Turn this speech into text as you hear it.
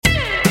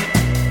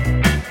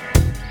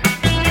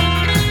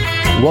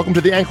Welcome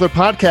to the Ankler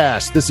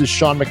Podcast. This is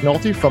Sean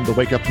McNulty from the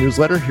Wake Up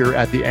Newsletter here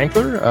at the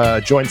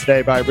Ankler, joined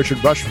today by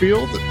Richard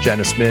Rushfield,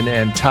 Janice Min,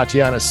 and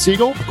Tatiana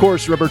Siegel. Of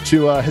course, remember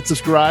to hit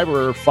subscribe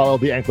or follow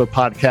the Ankler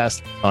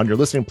Podcast on your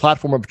listening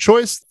platform of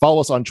choice. Follow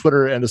us on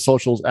Twitter and the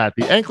socials at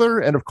the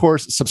Ankler, and of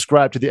course,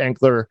 subscribe to the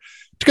Ankler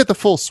to get the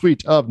full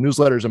suite of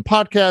newsletters and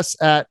podcasts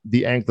at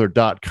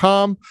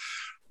theankler.com,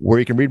 where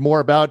you can read more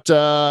about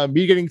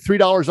me getting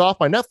 $3 off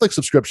my Netflix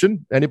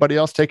subscription. Anybody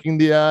else taking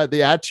the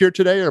ad tier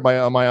today, or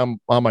am I on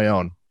my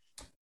own?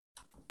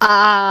 Maybe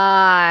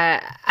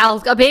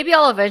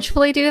I'll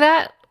eventually do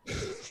that.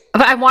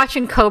 I'm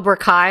watching Cobra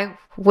Kai,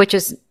 which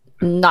is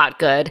not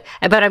good,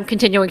 but I'm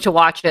continuing to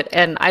watch it,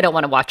 and I don't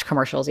want to watch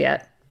commercials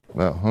yet.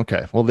 Well,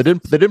 okay. Well, they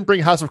didn't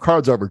bring House of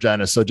Cards over,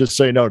 Janice. So just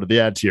so you know, to the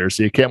ad tier,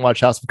 so you can't watch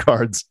House of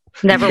Cards.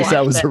 Never watched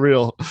that was it.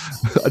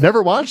 I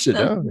never watched it.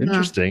 Oh,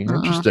 interesting.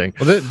 Interesting.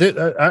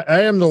 Well,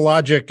 I am the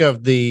logic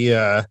of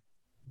the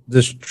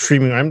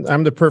streaming.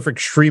 I'm the perfect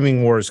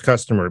streaming wars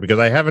customer because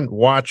I haven't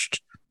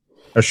watched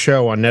a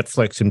show on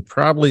Netflix in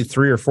probably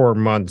 3 or 4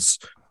 months,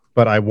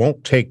 but I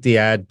won't take the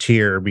ad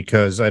tier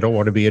because I don't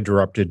want to be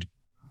interrupted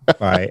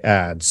by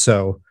ads.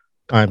 So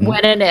I'm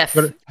when and if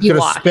you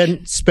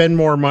watch. spend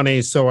more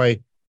money so I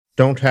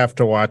don't have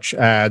to watch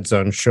ads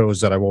on shows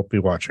that I won't be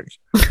watching.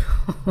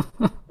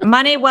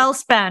 Money well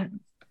spent.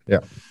 Yeah.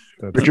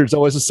 Richard's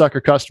always a sucker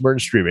customer in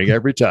streaming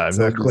every time.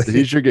 Exactly.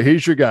 He's your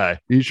guy.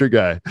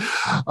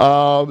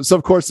 So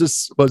of course,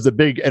 this was the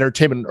big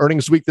entertainment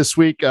earnings week this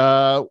week,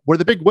 where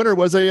the big winner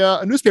was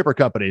a newspaper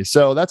company.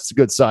 So that's a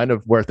good sign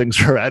of where things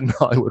are at in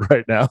Hollywood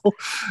right now,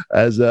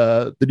 as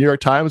the New York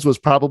Times was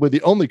probably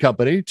the only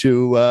company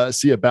to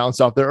see a bounce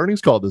off their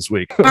earnings call this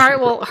week. All right,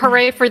 well,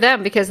 hooray for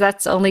them, because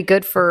that's only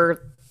good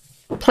for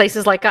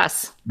places like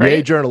us. Right?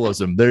 Yay,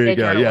 journalism. There you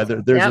go. Journalism.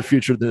 Yeah, there's a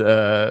future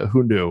that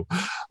who knew.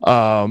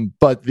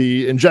 But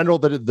in general,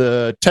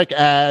 the tech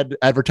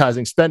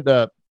advertising spend,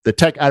 the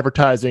tech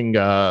advertising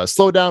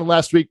slowed down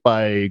last week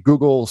by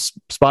Google,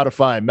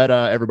 Spotify,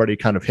 Meta, everybody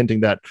kind of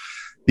hinting that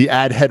the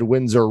ad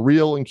headwinds are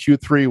real in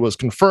Q3 was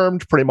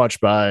confirmed pretty much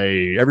by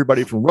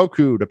everybody from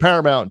Roku to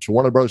Paramount to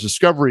Warner Bros.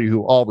 Discovery,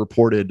 who all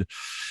reported,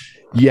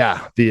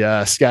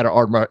 the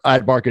scatter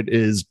ad market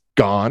is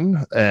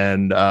gone,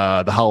 and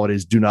the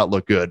holidays do not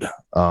look good.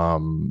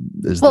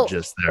 The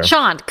gist there.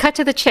 Sean, cut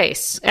to the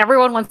chase.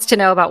 Everyone wants to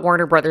know about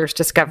Warner Brothers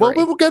Discovery. Well,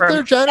 we will get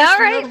there, Janice. All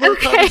right,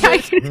 okay.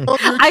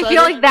 I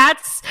feel like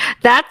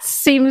that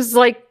seems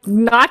like,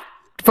 not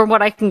from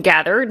what I can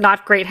gather,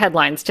 not great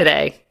headlines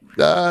today.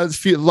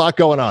 There's a lot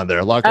going on there.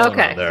 All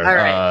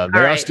right. They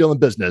are still in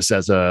business,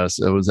 as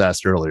it was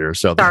asked earlier.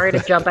 So sorry to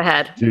jump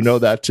ahead. You know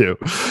that too.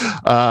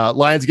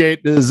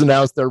 Lionsgate has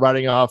announced they're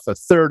writing off a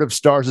third of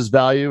Starz'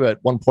 value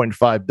at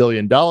 $1.5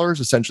 billion,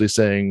 essentially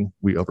saying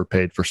we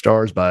overpaid for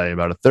Starz by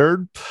about a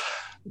third.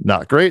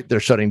 Not great. They're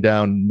shutting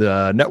down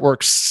the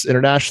networks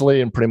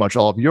internationally and pretty much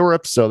all of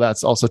Europe. So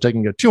that's also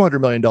taking a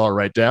 $200 million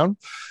write down.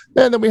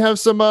 And then we have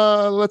some,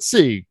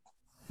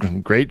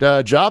 great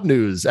job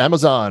news.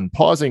 Amazon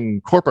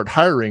pausing corporate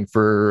hiring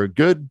for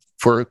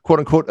quote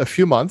unquote a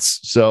few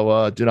months.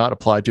 So do not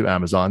apply to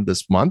Amazon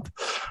this month.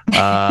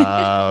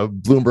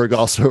 Bloomberg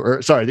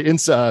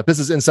the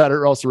Business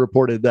Insider also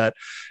reported that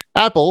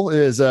Apple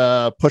is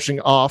pushing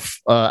off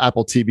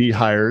Apple TV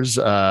hires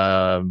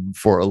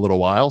for a little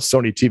while.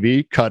 Sony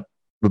TV cut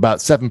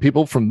about 7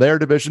 people from their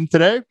division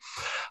today.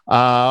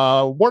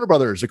 Warner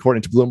Brothers,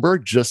 according to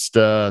Bloomberg, just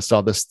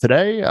saw this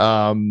today,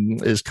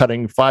 is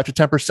cutting 5 to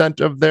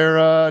 10% of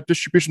their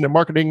distribution and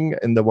marketing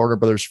in the Warner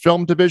Brothers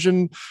film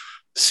division.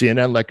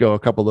 CNN let go a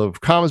couple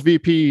of comms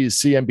VPs.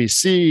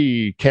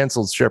 CNBC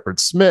canceled Shepard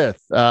Smith.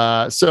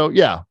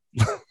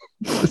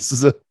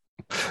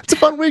 It's a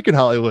fun week in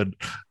Hollywood.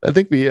 I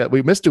think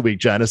we missed a week,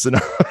 Janice, in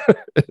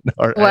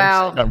our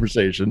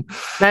conversation.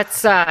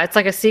 That's it's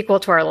like a sequel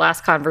to our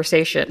last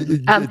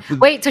conversation.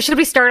 Wait, so should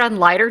we start on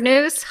lighter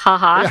news?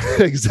 Haha.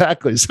 Yeah,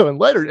 exactly. So in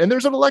lighter, and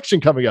there's an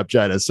election coming up,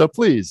 Janice. So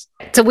please.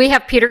 So we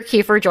have Peter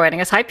Kiefer joining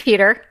us. Hi,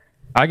 Peter.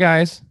 Hi,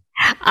 guys.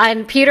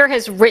 And Peter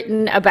has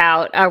written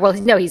about,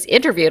 he's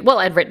interviewed,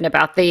 and written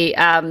about the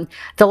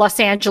Los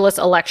Angeles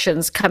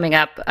elections coming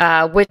up,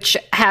 which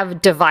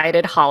have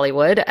divided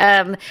Hollywood.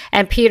 And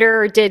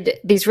Peter did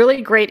these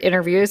really great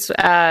interviews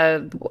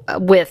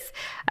with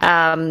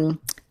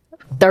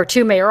their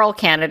 2 mayoral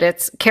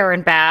candidates,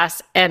 Karen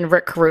Bass and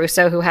Rick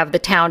Caruso, who have the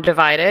town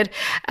divided.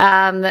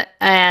 But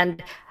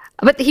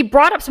he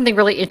brought up something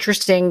really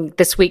interesting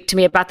this week to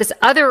me about this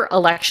other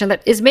election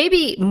that is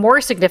maybe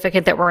more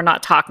significant that we're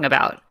not talking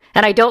about.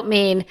 And I don't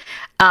mean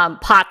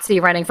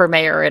Potsy running for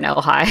mayor in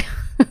Ojai,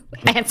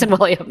 Anson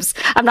Williams.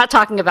 I'm not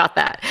talking about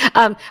that.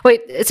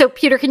 So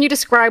Peter, can you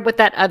describe what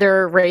that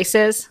other race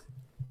is?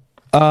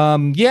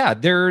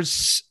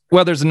 There's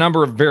a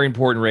number of very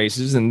important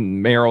races,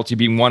 and mayoralty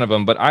being one of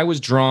them. But I was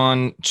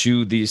drawn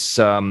to this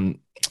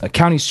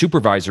county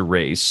supervisor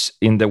race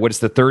in the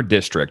 3rd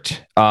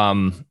district,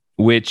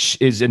 which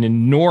is an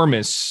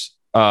enormous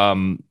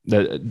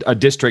a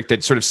district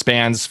that sort of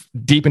spans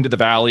deep into the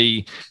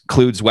valley,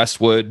 includes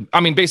Westwood. I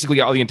mean,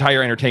 basically all the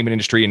entire entertainment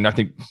industry, and I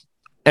think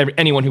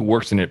anyone who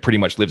works in it pretty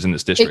much lives in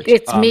this district.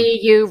 It's me,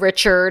 you,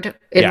 Richard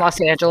in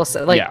Los Angeles,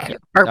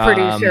 our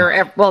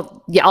producer.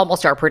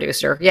 Almost our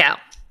producer. Yeah.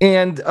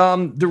 And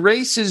the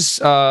race is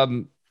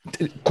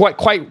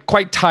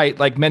quite tight,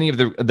 like many of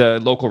the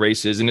local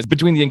races, and it's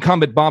between the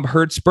incumbent Bob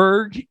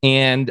Hertzberg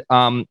and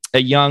a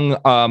young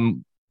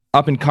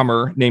up and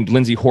comer named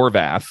Lindsay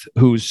Horvath,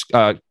 who's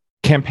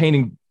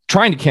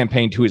trying to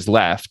campaign to his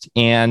left,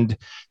 and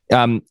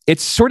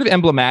it's sort of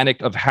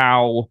emblematic of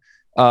how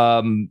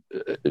kind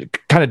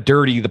of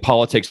dirty the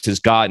politics has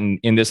gotten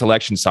in this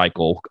election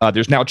cycle.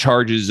 There's now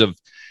charges of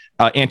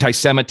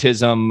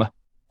anti-Semitism.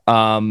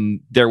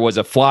 There was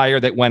a flyer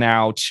that went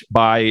out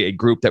by a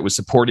group that was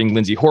supporting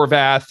Lindsay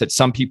Horvath that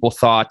some people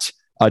thought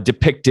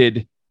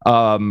depicted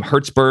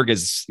Hertzberg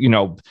as,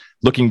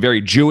 looking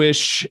very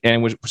Jewish,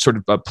 and was sort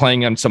of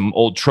playing on some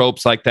old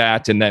tropes like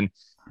that. And then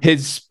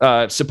his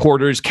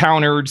supporters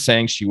countered,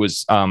 saying she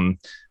was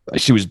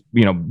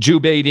Jew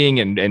baiting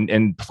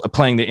and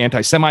playing the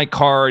anti-Semite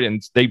card.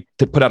 And they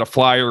put out a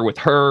flyer with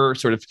her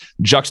sort of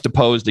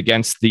juxtaposed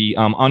against the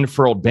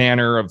unfurled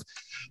banner of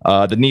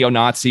the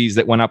neo-Nazis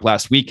that went up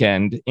last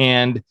weekend.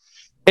 And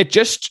it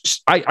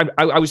just,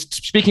 I was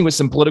speaking with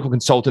some political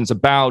consultants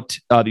about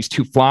these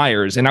two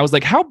flyers, and I was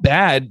like, how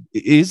bad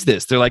is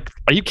this? They're like,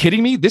 are you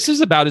kidding me? This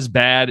is about as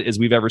bad as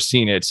we've ever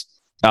seen it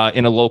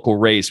in a local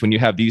race when you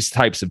have these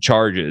types of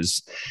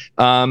charges.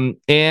 And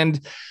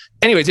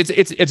anyways,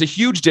 it's a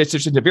huge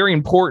district. It's a very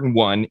important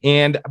one.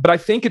 But I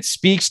think it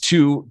speaks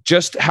to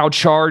just how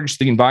charged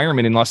the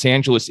environment in Los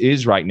Angeles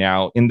is right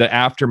now in the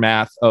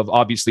aftermath of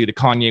obviously the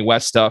Kanye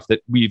West stuff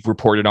that we've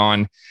reported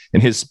on in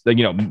his,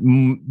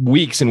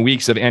 weeks and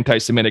weeks of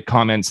anti-Semitic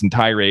comments and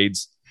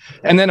tirades.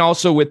 And then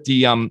also with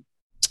the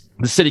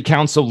city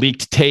council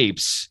leaked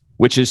tapes,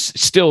 which is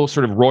still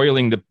sort of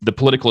roiling the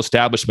political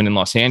establishment in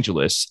Los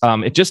Angeles.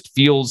 It just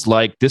feels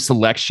like this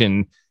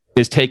election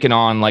is taken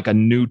on like a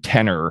new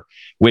tenor,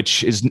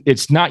 which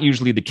it's not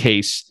usually the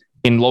case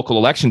in local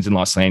elections in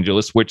Los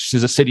Angeles, which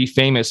is a city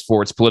famous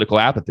for its political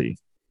apathy.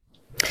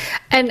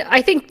 And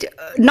I think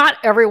not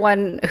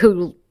everyone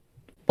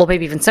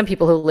maybe even some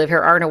people who live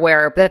here aren't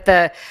aware that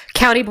the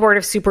county board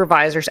of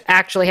supervisors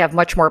actually have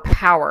much more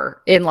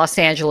power in Los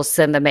Angeles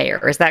than the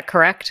mayor. Is that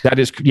correct? That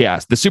is,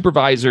 yes. The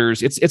supervisors,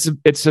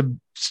 the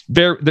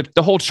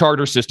whole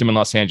charter system in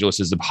Los Angeles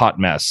is a hot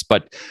mess,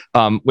 but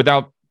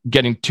without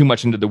getting too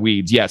much into the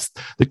weeds, yes,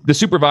 the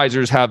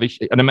supervisors have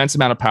an immense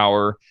amount of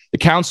power. The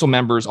council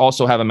members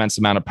also have immense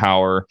amount of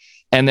power.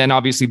 And then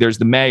obviously there's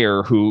the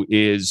mayor, who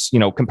is,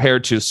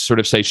 compared to sort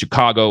of say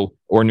Chicago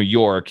or New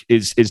York,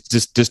 is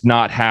just does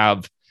not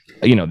have,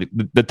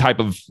 the type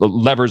of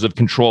levers of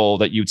control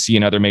that you'd see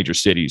in other major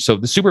cities. So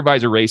the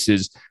supervisor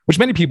races, which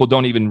many people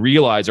don't even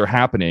realize are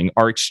happening,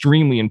 are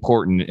extremely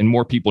important, and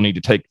more people need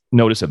to take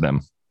notice of them.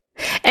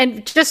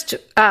 And just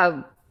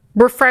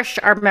refresh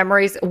our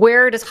memories.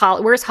 Where's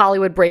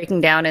Hollywood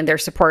breaking down in their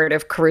support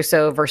of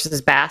Caruso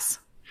versus Bass?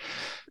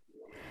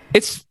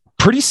 It's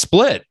pretty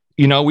split.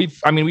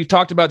 We've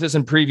talked about this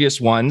in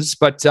previous ones,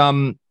 but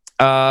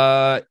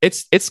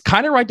it's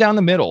kind of right down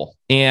the middle.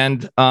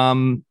 And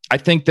I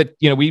think that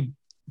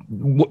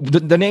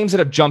the names that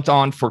have jumped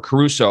on for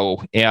Caruso,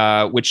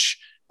 which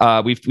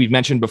we've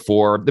mentioned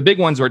before, the big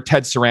ones are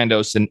Ted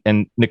Sarandos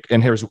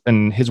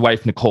and his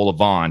wife Nicole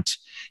Avant.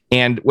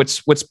 And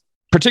what's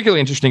particularly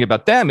interesting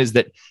about them is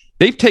that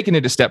they've taken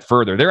it a step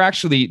further.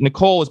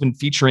 Nicole has been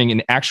featuring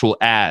in actual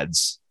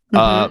ads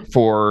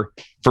for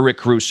Rick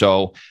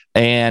Caruso,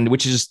 and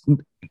which is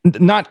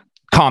not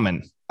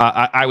common,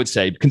 I would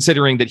say,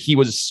 considering that he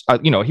was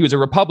a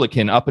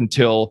Republican up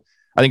until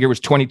I think it was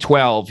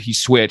 2012. He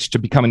switched to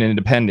become an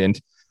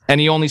independent, and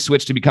he only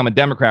switched to become a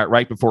Democrat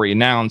right before he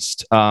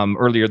announced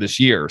earlier this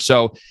year.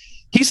 So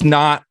he's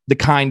not the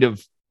kind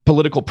of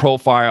political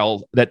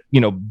profile that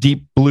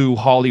deep blue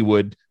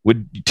Hollywood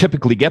would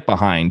typically get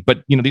behind.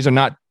 But these are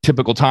not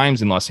typical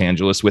times in Los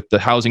Angeles with the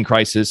housing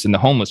crisis and the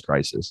homeless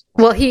crisis.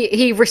 Well,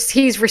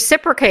 he's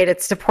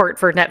reciprocated support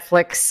for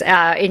Netflix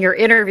in your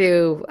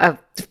interview a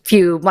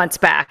few months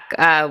back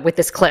with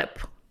this clip.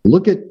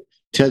 Look at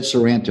Ted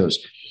Sarandos.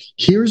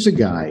 Here's a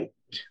guy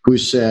who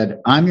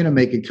said, I'm going to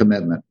make a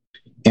commitment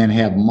and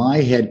have my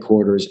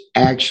headquarters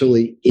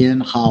actually in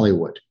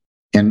Hollywood,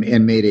 and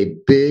made a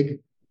big,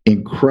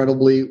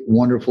 incredibly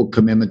wonderful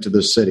commitment to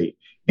the city.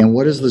 And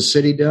what has the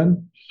city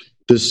done?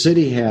 The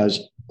city has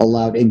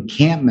allowed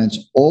encampments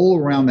all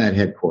around that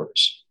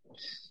headquarters,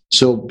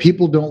 so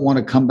people don't want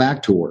to come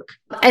back to work.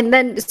 And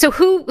then, so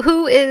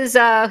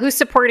who's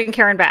supporting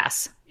Karen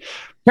Bass?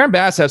 Karen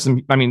Bass has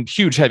some,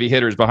 huge heavy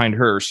hitters behind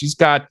her. She's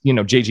got,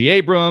 J.J.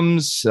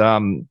 Abrams,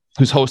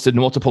 who's hosted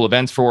multiple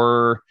events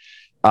for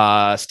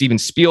her, Steven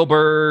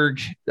Spielberg,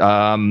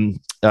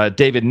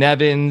 David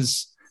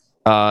Nevins,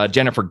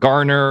 Jennifer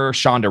Garner,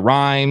 Shonda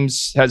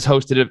Rhimes has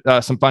hosted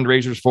some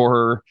fundraisers for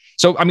her.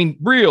 So,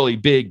 really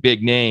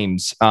big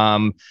names.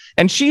 And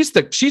she's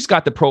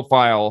got the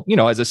profile,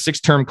 as a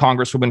 6-term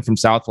congresswoman from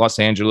South Los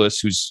Angeles,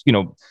 who's,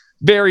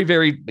 very,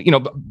 very,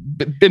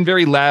 been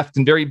very left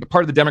and very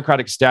part of the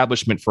Democratic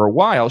establishment for a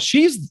while.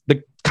 She's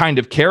the kind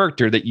of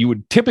character that you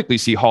would typically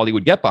see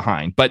Hollywood get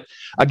behind. But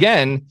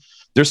again,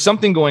 there's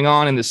something going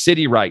on in the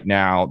city right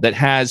now that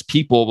has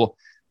people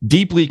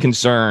deeply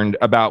concerned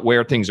about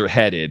where things are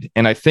headed.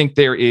 And I think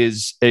there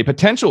is a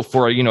potential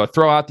for,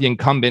 throw out the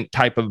incumbent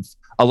type of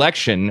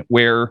election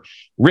where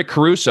Rick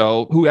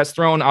Caruso, who has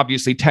thrown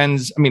obviously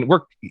tens,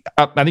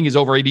 I think he's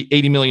over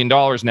 $80 million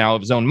now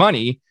of his own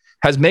money,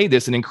 has made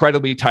this an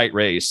incredibly tight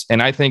race.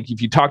 And I think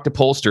if you talk to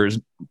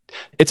pollsters,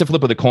 it's a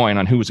flip of the coin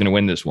on who's going to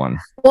win this one.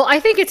 Well, I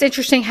think it's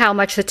interesting how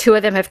much the two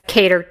of them have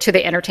catered to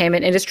the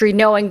entertainment industry,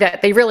 knowing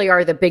that they really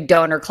are the big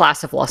donor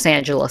class of Los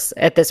Angeles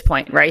at this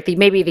point, right?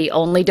 Maybe the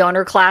only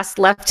donor class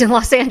left in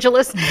Los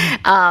Angeles.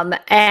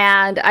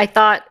 And I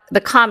thought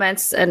the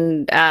comments,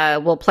 and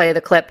we'll play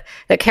the clip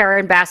that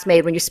Karen Bass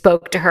made when you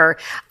spoke to her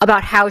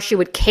about how she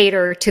would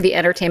cater to the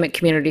entertainment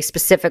community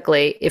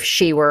specifically if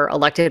she were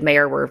elected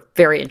mayor, were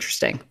very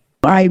interesting.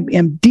 I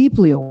am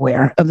deeply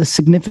aware of the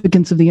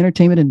significance of the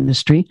entertainment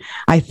industry.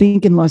 I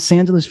think in Los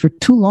Angeles for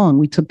too long,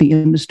 we took the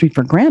industry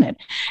for granted.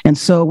 And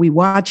so we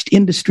watched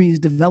industries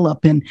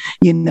develop in,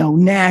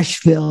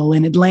 Nashville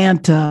and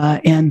Atlanta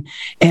and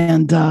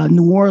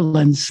New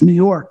Orleans, New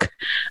York.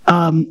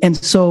 And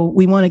so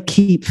we want to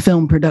keep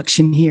film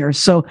production here.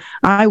 So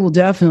I will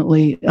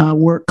definitely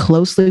work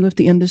closely with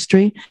the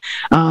industry.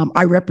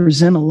 I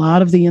represent a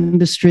lot of the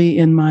industry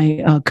in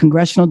my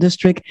congressional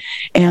district.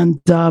 And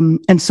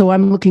so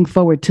I'm looking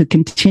forward to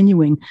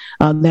continuing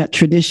that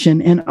tradition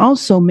and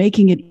also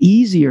making it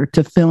easier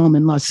to film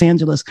in Los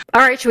Angeles. All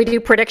right, should we do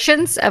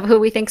predictions of who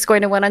we think is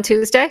going to win on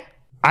Tuesday?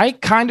 I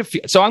kind of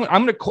feel so.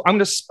 I'm going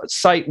to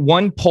cite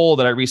one poll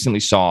that I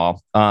recently saw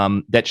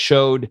that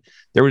showed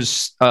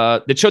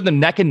them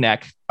neck and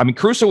neck.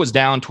 Caruso was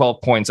down 12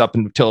 points up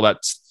until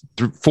about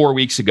 4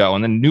 weeks ago,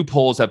 and then new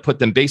polls have put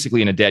them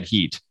basically in a dead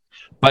heat.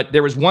 But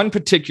there was one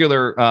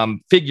particular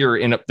figure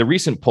in the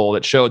recent poll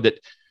that showed that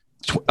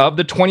of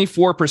the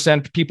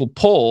 24% people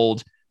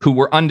polled who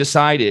were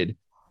undecided,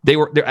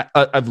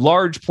 a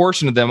large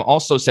portion of them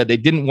also said they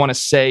didn't want to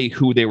say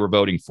who they were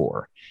voting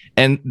for.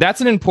 And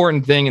that's an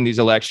important thing in these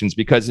elections,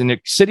 because in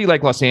a city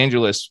like Los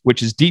Angeles,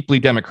 which is deeply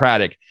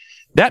Democratic,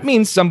 that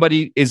means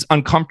somebody is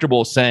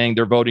uncomfortable saying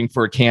they're voting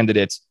for a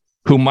candidate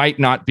who might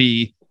not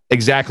be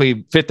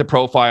exactly fit the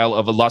profile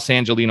of a Los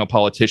Angelino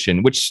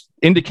politician, which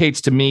indicates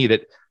to me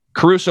that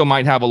Caruso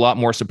might have a lot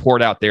more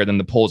support out there than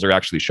the polls are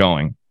actually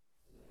showing.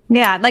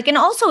 Yeah, and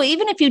also,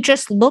 even if you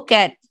just look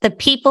at the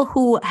people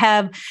who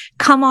have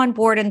come on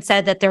board and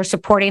said that they're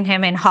supporting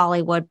him in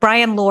Hollywood,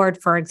 Brian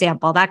Lord, for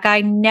example, that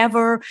guy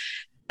never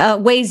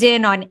weighs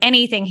in on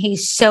anything.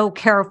 He's so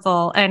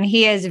careful, and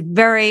he is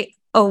very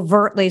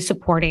overtly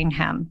supporting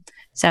him.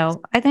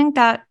 So I think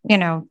that,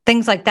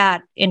 things like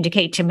that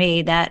indicate to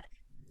me that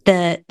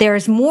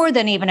there's more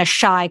than even a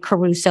shy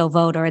Caruso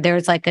voter.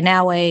 There's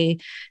now a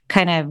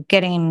kind of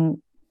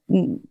getting,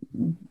 not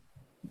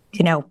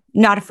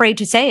afraid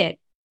to say it,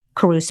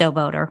 Caruso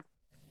voter.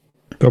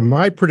 So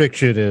my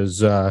prediction is,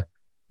 say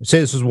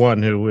this is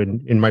one who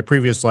in my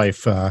previous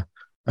life, I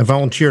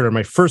volunteered on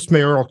my first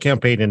mayoral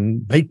campaign in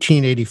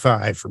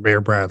 1985 for Mayor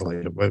Bradley.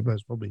 I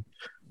was probably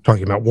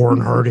talking about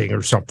Warren Harding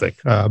or something.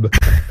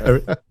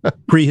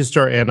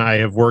 Prehistoric, and I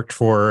have worked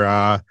for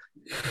a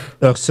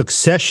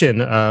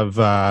succession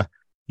of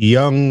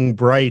young,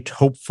 bright,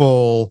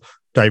 hopeful,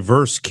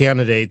 diverse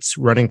candidates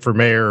running for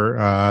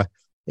mayor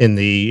in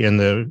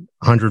the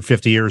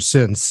 150 years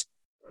since.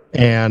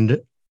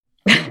 And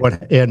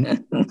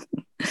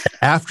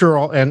after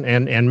all,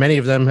 and many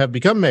of them have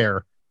become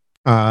mayor.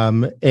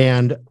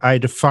 And I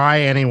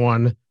defy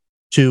anyone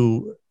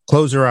to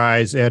close their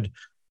eyes and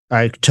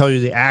I tell you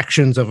the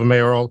actions of a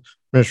mayoral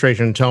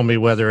administration and tell me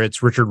whether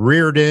it's Richard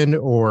Riordan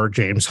or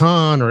James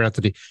Hahn or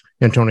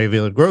Antonio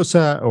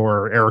Villagrosa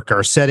or Eric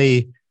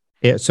Garcetti.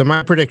 So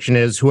my prediction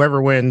is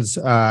whoever wins,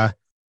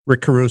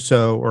 Rick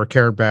Caruso or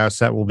Karen Bass,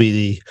 that will be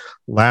the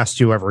last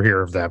you ever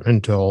hear of them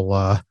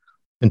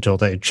until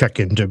they check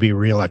in to be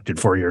reelected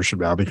 4 years from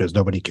now, because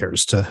nobody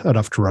cares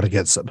enough to run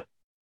against them.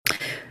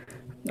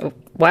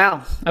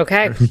 Wow.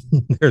 Okay.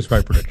 There's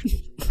my prediction.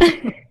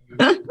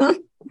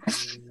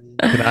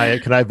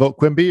 Can I vote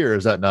Quimby, or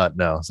is that not?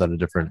 No, is that a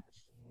different?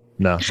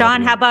 No.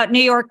 Sean, how about New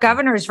York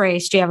governor's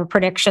race? Do you have a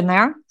prediction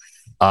there?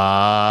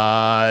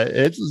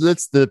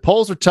 It's the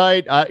polls are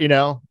tight.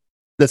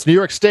 That's New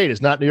York State.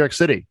 It's not New York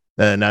City.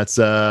 And that's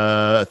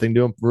a thing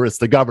to it's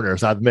the governor,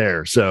 it's not the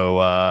mayor.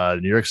 So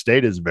New York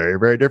State is very,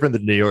 very different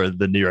than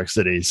New York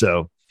City.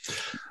 So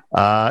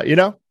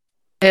it'll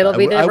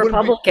be the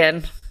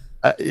Republican.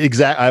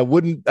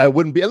 Exactly. I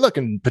wouldn't be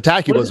looking.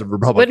 Pataki was a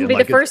Republican. Wouldn't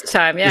be the first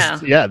time.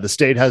 Yeah. The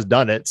state has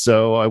done it.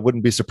 So I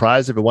wouldn't be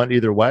surprised if it went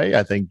either way.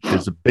 I think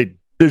there's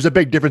a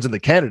big difference in the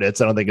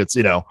candidates. I don't think it's,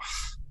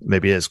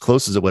 maybe as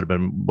close as it would have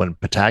been when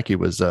Pataki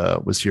was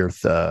here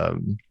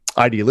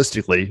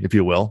idealistically, if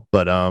you will.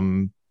 But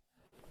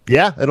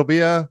it'll be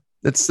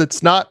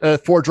it's not a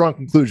foregone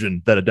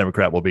conclusion that a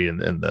Democrat will be in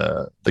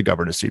the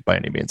governor's seat by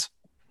any means.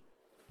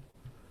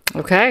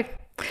 Okay.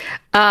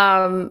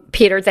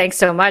 Peter, thanks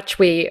so much.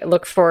 We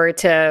look forward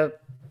to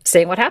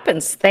seeing what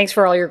happens. Thanks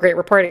for all your great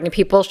reporting. And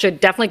people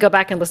should definitely go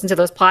back and listen to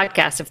those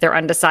podcasts if they're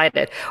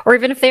undecided, or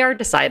even if they are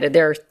decided.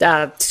 They're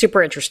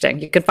super interesting.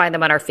 You can find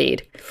them on our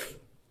feed.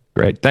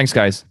 Great. Thanks,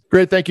 guys.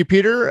 Great. Thank you,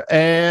 Peter.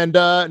 And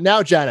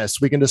now, Janice,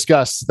 we can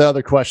discuss the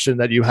other question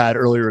that you had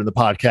earlier in the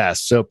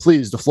podcast. So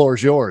please, the floor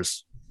is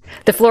yours.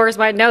 The floor is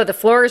mine. No, the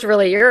floor is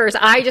really yours.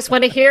 I just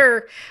want to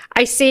hear.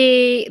 I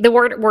see the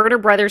Warner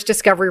Brothers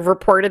Discovery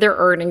reported their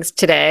earnings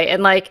today,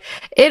 and like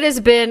it has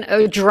been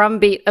a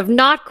drumbeat of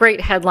not great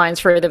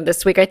headlines for them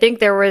this week. I think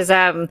there was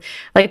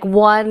like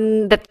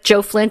one that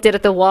Joe Flint did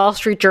at the Wall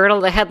Street Journal.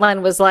 The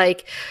headline was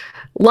like,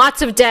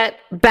 "Lots of debt,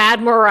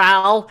 bad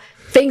morale.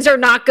 Things are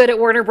not good at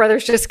Warner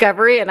Brothers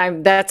Discovery," and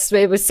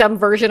it was some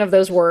version of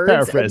those words.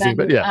 Paraphrasing,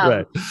 but yeah,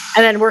 right.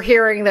 And then we're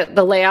hearing that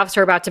the layoffs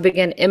are about to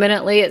begin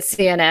imminently at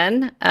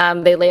CNN.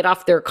 They laid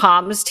off their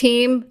comms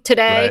team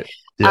today,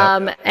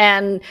 right. Yep.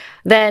 And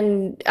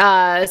then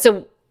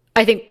so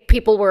I think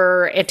people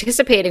were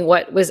anticipating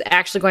what was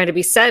actually going to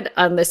be said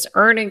on this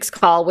earnings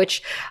call,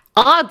 which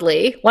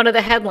oddly, one of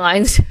the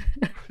headlines.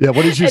 Yeah,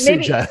 what did you see,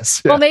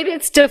 Jess? Yeah. Well, maybe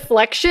it's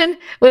deflection.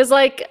 Was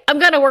like, I'm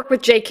going to work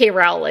with J.K.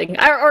 Rowling,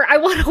 or I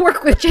want to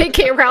work with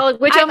J.K. Rowling,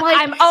 which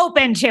I'm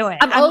open to it.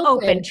 I'm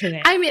open to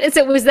it. I mean,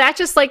 so was that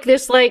just like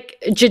this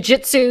like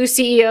jiu-jitsu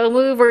CEO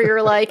move where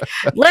you're like,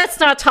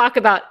 let's not talk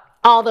about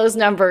all those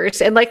numbers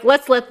and like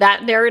let's let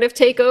that narrative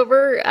take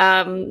over?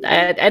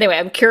 Anyway,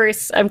 I'm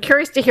curious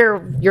to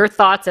hear your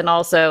thoughts and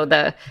also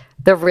the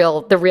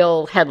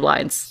real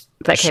headlines.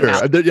 That came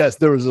out. Yes,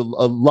 there was a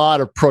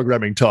lot of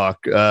programming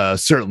talk,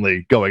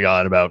 certainly going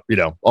on about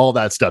all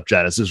that stuff.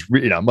 Janice is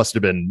must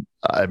have been.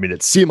 I mean,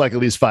 it seemed like at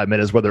least 5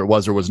 minutes. Whether it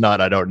was or was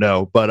not, I don't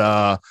know.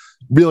 But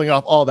reeling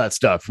off all that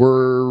stuff,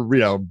 we're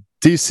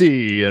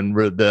DC and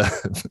we're the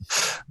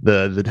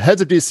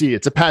heads of DC.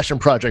 It's a passion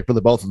project for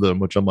the both of them,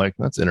 which I'm like,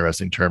 that's an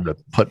interesting term to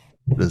put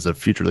as a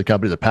future of the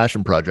company, as a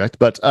passion project.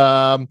 But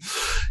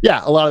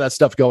yeah, a lot of that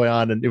stuff going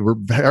on. And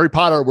Harry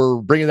Potter, we're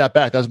bringing that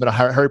back. There hasn't been a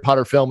Harry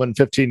Potter film in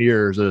 15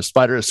 years. A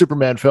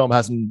Superman film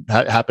hasn't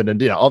happened.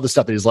 And all the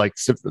stuff that is like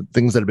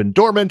things that have been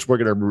dormant, we're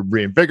going to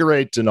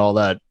reinvigorate and all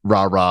that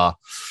rah-rah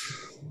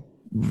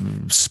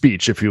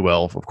speech, if you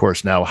will. Of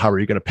course, now, how are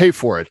you going to pay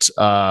for it?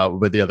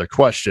 With the other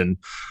question.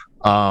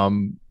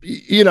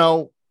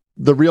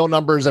 The real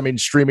numbers, I mean,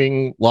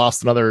 streaming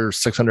lost another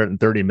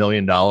 $630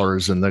 million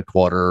in the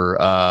quarter.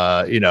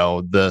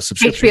 The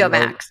subscription. HBO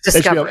Max.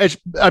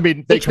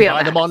 They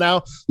combine them all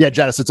now. Yeah,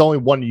 Janice, it's only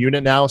one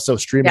unit now. So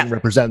streaming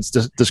represents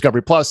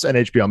Discovery Plus and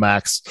HBO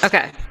Max.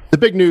 Okay. The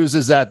big news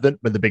is that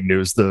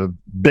the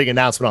big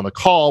announcement on the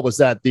call was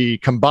that the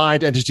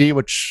combined entity,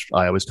 which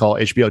I always call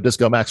HBO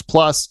Disco Max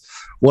Plus,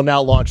 will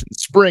now launch in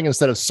spring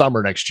instead of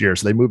summer next year.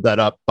 So they moved that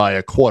up by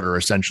a quarter,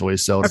 essentially.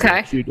 So it's a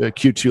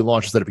Q2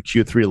 launch instead of a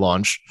Q3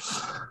 launch.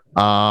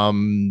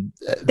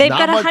 They've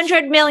got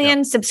 100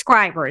 million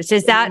subscribers.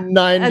 Is that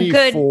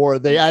 94?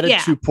 They added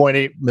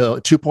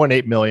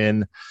 2.8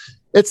 million.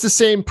 It's the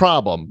same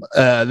problem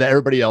that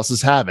everybody else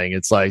is having.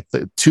 It's like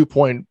the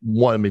 2.1.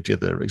 Let me get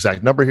the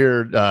exact number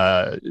here.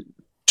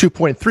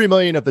 2.3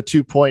 million of the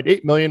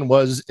 2.8 million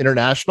was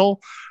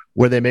international,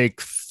 where they make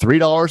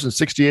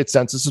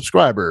 $3.68 a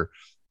subscriber.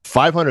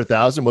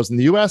 500,000 was in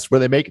the US, where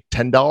they make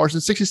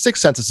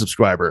 $10.66 a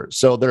subscriber.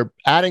 So they're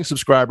adding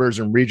subscribers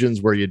in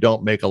regions where you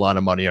don't make a lot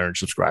of money on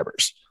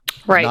subscribers.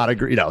 Right. Not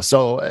agree.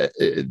 So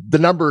the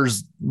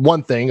numbers,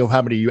 one thing of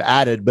how many you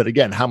added, but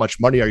again, how much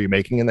money are you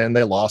making? And then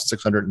they lost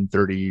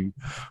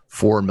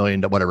 634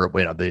 million, whatever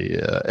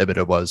the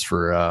EBITDA was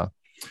for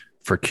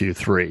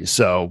Q3.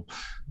 So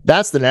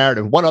that's the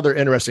narrative. One other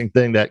interesting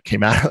thing that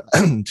came out of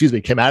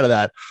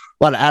that,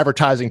 a lot of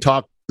advertising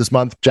talk this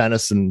month,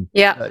 Janice, and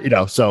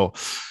so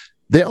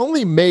they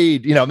only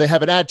made, they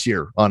have an ad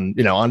tier on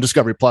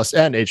Discovery Plus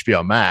and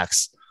HBO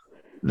Max.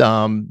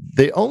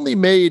 They only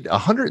made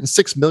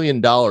 $106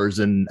 million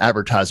in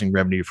advertising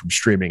revenue from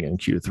streaming in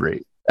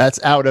Q3. That's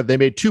they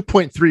made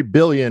 $2.3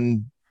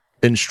 billion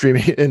in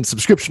streaming in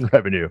subscription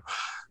revenue.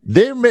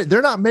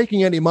 They're not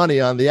making any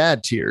money on the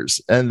ad tiers.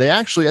 And they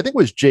actually, I think it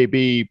was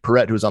JB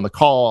Perrette who was on the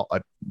call.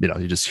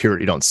 You just hear it,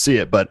 you don't see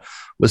it, but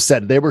was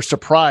said they were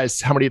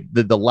surprised how many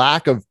the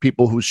lack of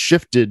people who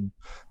shifted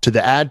to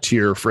the ad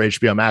tier for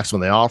HBO Max when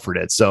they offered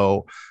it.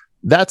 So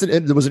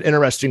it was an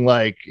interesting,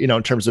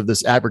 in terms of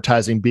this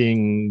advertising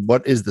being,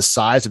 what is the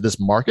size of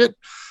this market?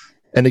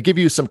 And to give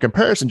you some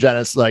comparison,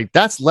 Janice,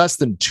 that's less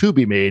than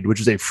Tubi made,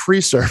 which is a free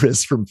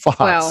service from Fox.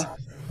 Wow.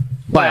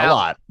 By a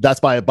lot.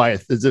 That's by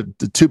the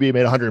Tubi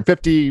made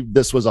 150.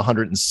 This was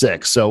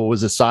 106. So it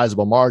was a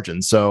sizable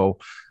margin. So,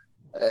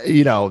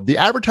 the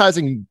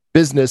advertising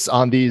business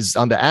on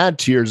the ad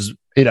tiers,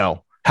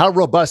 how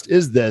robust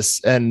is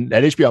this? And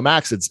at HBO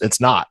Max,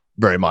 it's not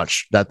very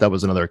much. That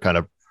was another kind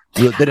of.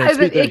 They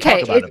didn't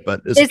talk about it,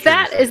 but is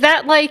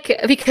that like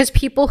because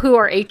people who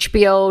are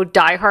HBO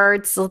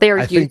diehards,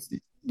 I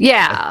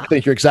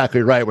think you're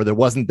exactly right. Where there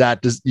wasn't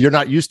that, you're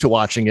not used to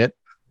watching it.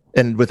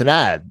 and with an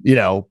ad, and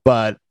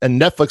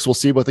Netflix will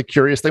see what the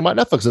curious thing about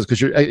Netflix is,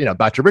 because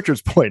back to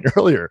Richard's point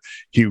earlier,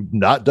 he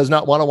does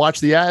not want to watch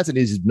the ads, and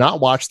he's not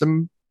watched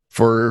them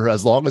for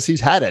as long as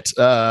he's had it.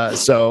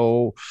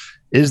 So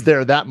is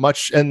there that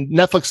much? And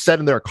Netflix said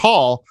in their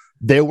call,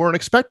 they weren't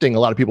expecting a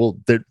lot of people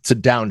to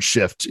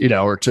downshift,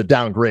 or to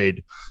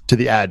downgrade to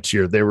the ad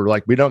tier. They were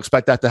like, we don't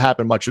expect that to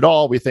happen much at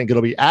all. We think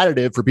it'll be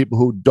additive for people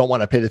who don't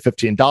want to pay the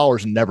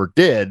 $15 and never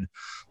did.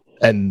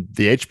 And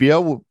the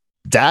HBO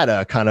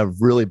data kind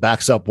of really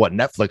backs up what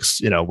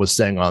Netflix, was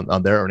saying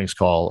on their earnings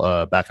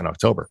call back in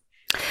October.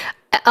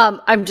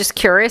 I'm just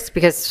curious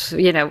because,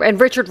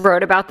 and Richard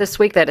wrote about this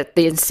week that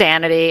the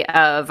insanity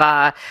of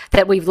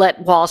that we've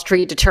let Wall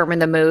Street determine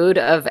the mood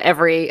of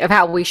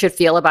how we should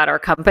feel about our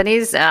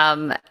companies.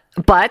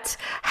 But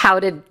how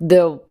did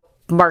the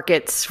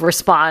markets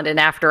respond in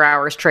after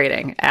hours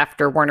trading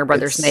after Warner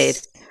Brothers made?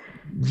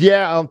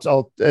 Yeah,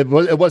 it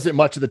wasn't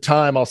much of the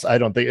time. I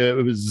don't think it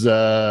was.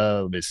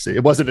 Let me see.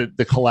 It wasn't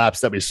the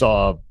collapse that we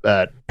saw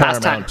at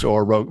Paramount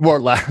or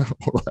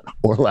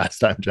last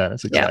time,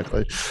 Janice.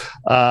 Exactly.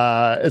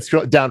 Yeah. It's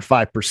down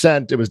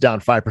 5%. It was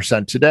down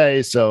 5%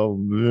 today, so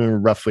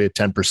roughly a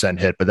 10%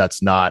 hit. But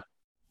that's not.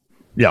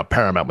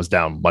 Paramount was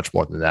down much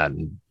more than that,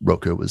 and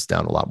Roku was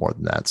down a lot more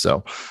than that.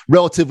 So,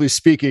 relatively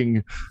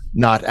speaking,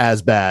 not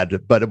as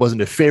bad, but it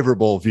wasn't a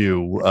favorable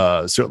view.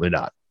 Certainly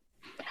not.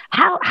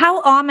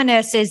 How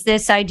ominous is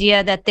this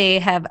idea that they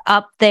have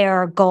upped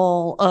their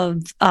goal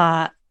of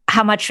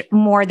how much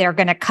more they're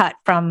going to cut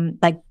from,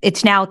 like,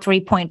 it's now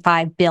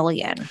 $3.5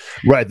 billion.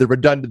 Right.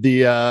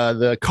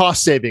 The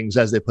cost savings,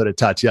 as they put it,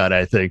 Tatiana,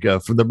 I think,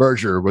 from the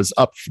merger was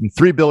up from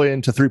 $3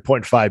 billion to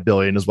 $3.5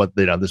 billion is what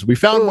they done. We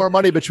found more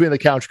money between the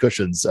couch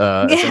cushions.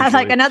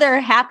 Like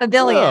another $500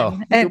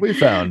 million. Oh, we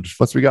found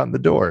once we got in the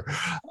door.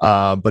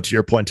 But to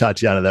your point,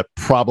 Tatiana, that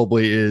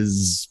probably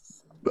is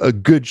a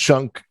good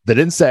chunk, they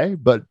didn't say,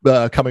 but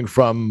coming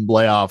from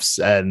layoffs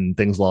and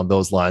things along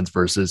those lines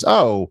versus,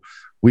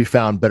 we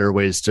found better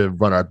ways to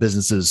run our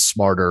businesses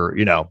smarter,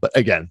 but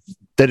again,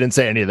 they didn't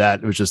say any of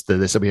that. It was just that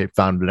they said we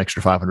found an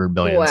extra $500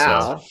 million.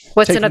 Wow. So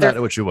what's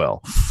another, what you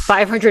will.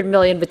 $500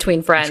 million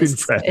between friends.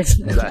 Exactly.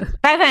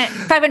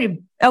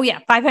 500. Oh yeah.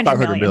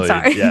 500 million.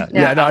 Sorry. Yeah.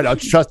 No.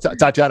 Trust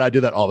Tatiana. I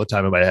do that all the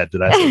time in my head.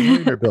 Did I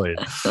say $100 billion?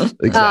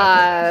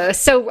 Exactly.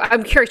 So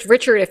I'm curious,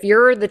 Richard, if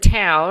you're the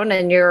town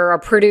and you're a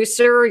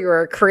producer,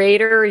 you're a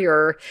creator,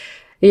 you're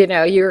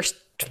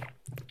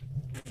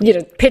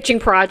pitching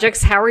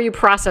projects, how are you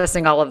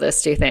processing all of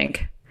this, do you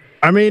think?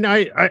 I mean,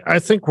 I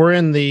think we're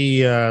in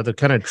the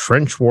kind of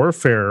trench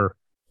warfare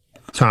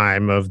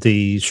time of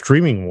the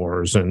streaming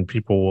wars, and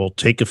people will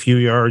take a few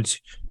yards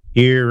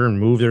here and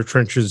move their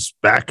trenches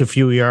back a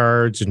few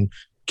yards and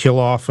kill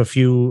off a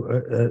few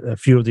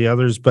of the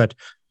others. But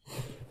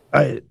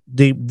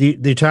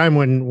the time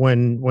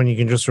when you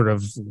can just sort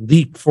of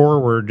leap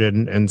forward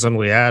and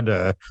suddenly add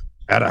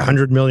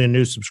 100 million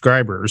new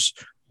subscribers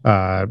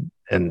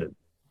and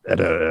at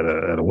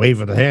a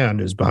wave of the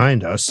hand is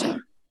behind us.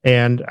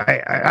 And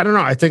I don't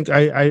know.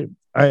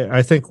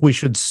 I think we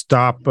should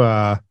stop.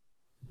 I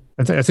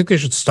think they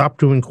should stop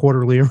doing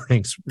quarterly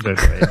earnings. And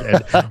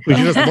we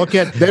should just look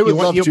at. They would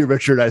love to,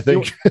 Richard. I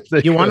think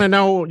you want to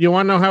know. You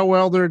want to know how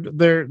well they're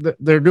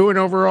doing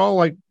overall.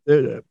 Like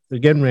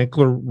again,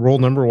 Mankler rule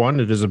number one: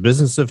 it is a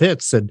business of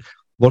hits. And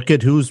look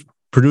at who's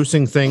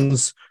producing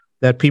things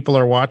that people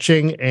are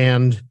watching.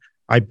 And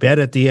I bet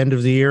at the end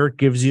of the year, it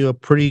gives you a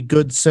pretty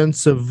good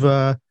sense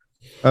of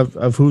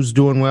who's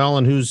doing well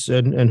and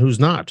who's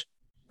not.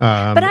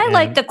 But I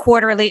like the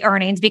quarterly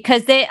earnings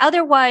because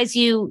otherwise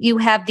you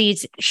have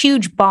these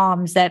huge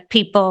bombs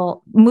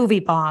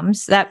movie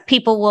bombs that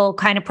people will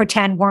kind of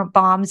pretend weren't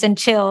bombs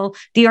until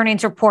the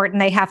earnings report,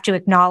 and they have to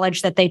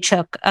acknowledge that they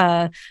took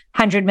a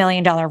 $100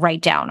 million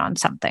write down on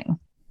something.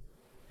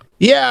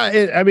 Yeah,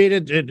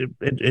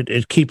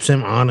 it keeps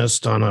him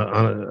honest on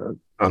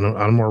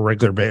a more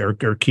regular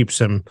basis, or keeps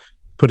him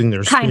putting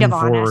their spoon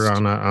forward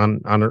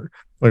on a.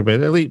 But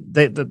at least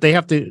they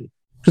have to,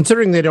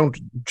 considering they don't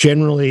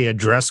generally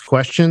address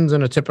questions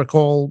in a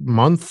typical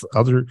month.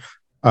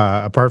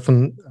 Apart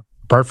from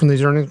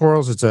these earnings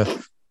calls, it's a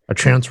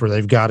chance where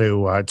they've got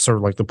to. It's sort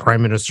of like the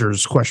prime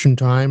minister's question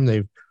time.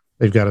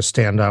 They've got to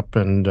stand up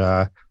and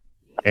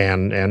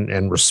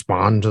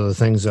respond to the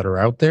things that are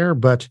out there.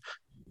 But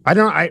I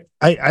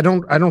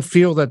don't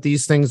feel that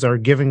these things are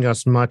giving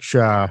us much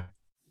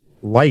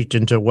light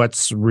into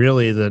what's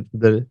really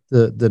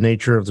the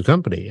nature of the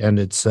company, and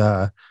it's.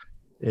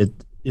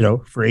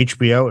 For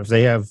HBO, if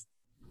they have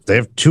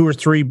 2 or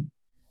 3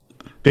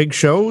 big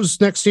shows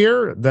next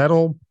year,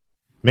 that'll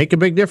make a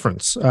big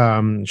difference.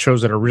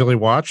 Shows that are really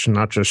watched, and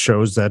not just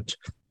shows that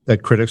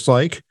critics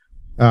like.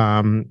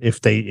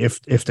 If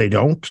they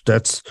don't,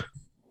 that's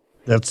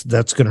going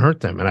to hurt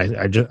them. And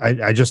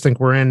I just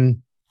think we're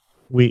in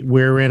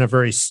a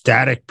very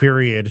static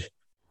period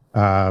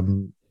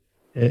in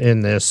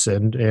this,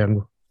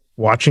 and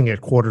watching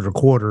it quarter to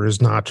quarter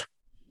is not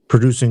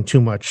producing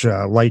too much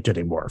light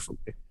anymore for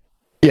me.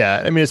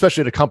 Yeah, I mean,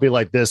 especially at a company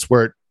like this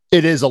where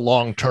it is a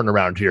long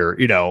turnaround here.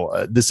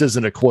 This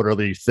isn't a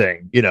quarterly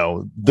thing.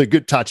 The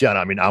good Tatiana,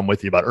 I mean, I'm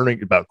with you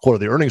about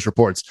quarterly earnings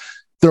reports.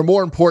 They're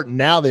more important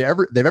now than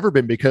they've ever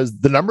been because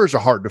the numbers are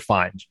hard to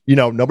find.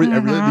 Nobody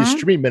these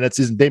streaming minutes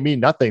they mean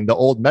nothing. The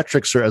old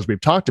metrics are, as we've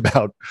talked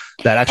about,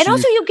 that actually. And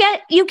also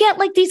you get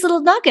like these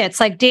little nuggets.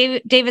 Like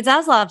David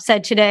Zaslav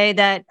said today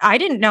that I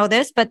didn't know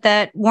this, but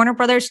that Warner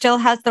Brothers still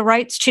has the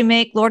rights to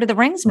make Lord of the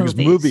Rings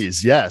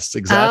movies. Yes,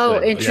 exactly.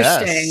 Oh,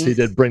 interesting. Yes, he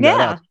did bring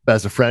that up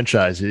as a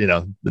franchise.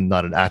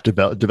 Not an active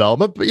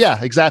development, but yeah,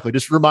 exactly.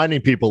 Just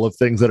reminding people of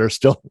things that are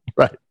still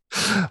right.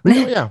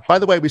 By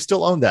the way, we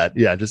still own that.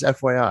 Yeah, just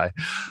FYI.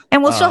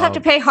 And we'll still have to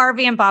pay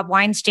Harvey and Bob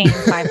Weinstein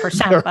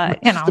 5%, but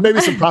there may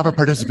be some proper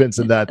participants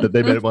in that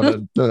they may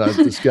want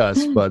to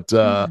discuss. But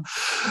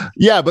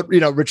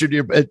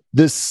Richard,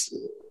 this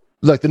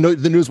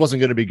the news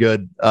wasn't going to be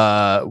good.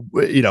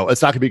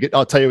 It's not going to be good.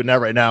 I'll tell you now,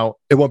 right now,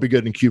 it won't be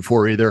good in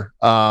Q4 either.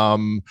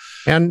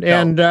 And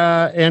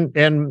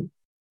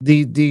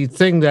the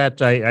thing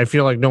that I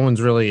feel like no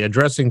one's really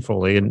addressing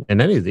fully in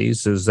any of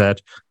these is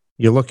that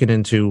you're looking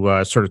into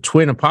sort of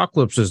twin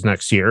apocalypses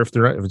next year if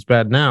it's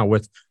bad now,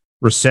 with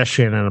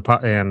recession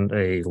and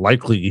a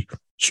likely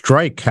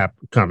strike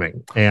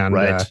coming. And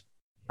I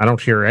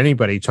don't hear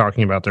anybody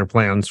talking about their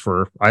plans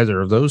for either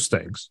of those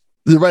things.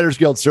 The Writers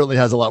Guild certainly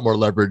has a lot more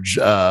leverage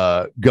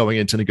going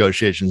into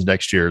negotiations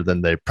next year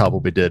than they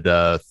probably did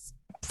 5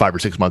 or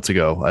 6 months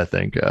ago, I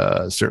think,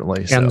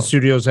 certainly. And the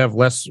studios have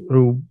less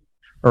room,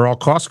 or all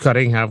cost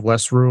cutting have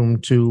less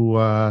room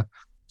to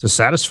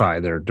satisfy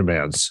their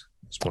demands.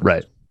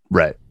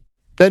 Right.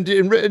 And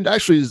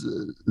actually,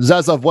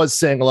 Zaslav was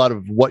saying a lot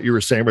of what you were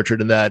saying, Richard,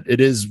 in that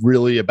it is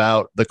really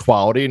about the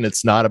quality and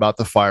it's not about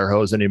the fire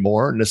hose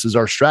anymore. And this is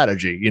our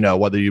strategy.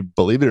 Whether you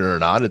believe it or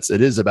not, it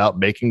is about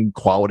making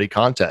quality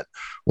content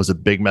was a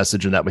big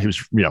message in that. He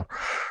was,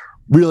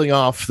 reeling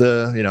off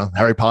the,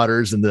 Harry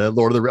Potters and the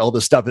Lord of the all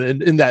this stuff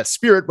in that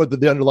spirit. But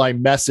the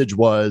underlying message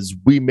was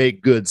we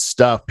make good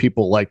stuff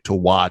people like to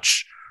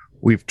watch.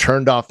 We've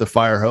turned off the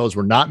fire hose.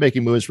 We're not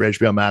making movies for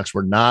HBO Max.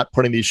 We're not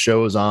putting these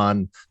shows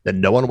on that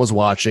no one was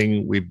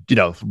watching. And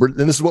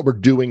this is what we're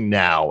doing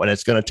now, and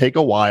it's going to take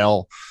a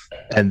while.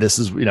 And this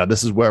is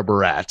where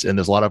we're at. And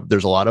there's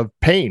a lot of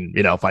pain,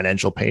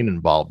 financial pain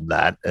involved in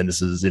that. And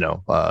this is,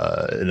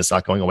 and it's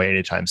not going away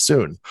anytime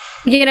soon.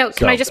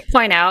 Can I just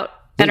point out?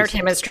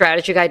 Entertainment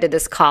Strategy Guy did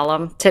this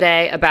column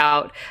today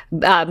about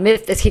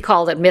myth, as he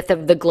called it, myth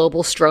of the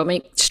global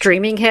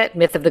streaming hit,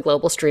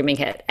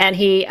 and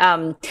he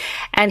how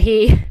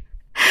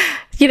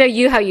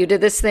you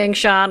did this thing,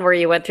 Sean, where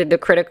you went through the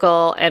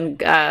critical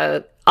and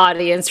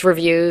audience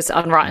reviews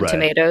on Rotten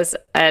Tomatoes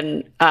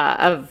and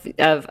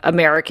of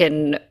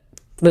American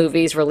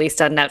movies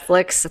released on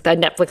Netflix, the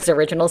Netflix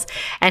originals.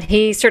 And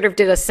he sort of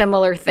did a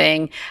similar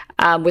thing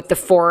with the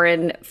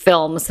foreign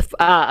films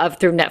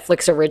through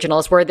Netflix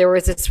originals, where there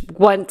was this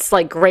once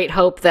like great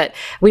hope that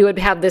we would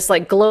have this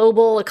like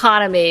global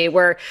economy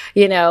where,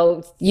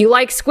 you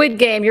like Squid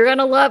Game, you're going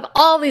to love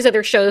all these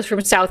other shows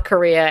from South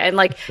Korea. And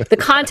like the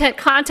content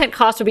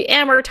costs would be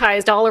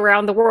amortized all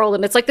around the world.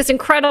 And it's like this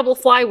incredible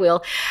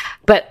flywheel.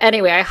 But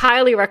anyway, I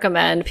highly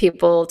recommend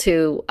people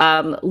to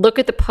look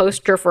at the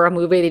poster for a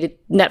movie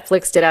that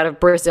Netflix did out of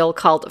Brazil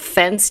called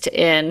Fenced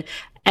In,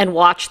 and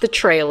watch the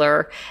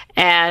trailer.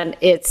 And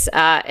it's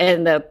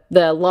and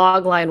the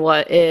log line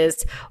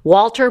is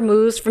Walter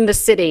moves from the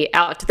city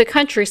out to the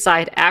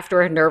countryside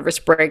after a nervous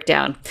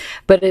breakdown,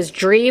 but his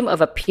dream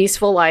of a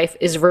peaceful life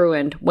is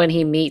ruined when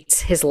he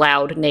meets his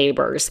loud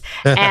neighbors.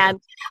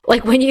 And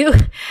like when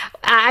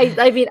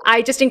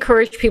I just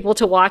encourage people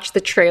to watch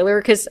the trailer,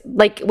 because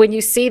like when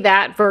you see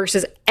that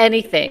versus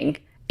anything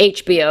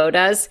HBO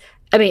does,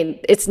 I mean,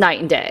 it's night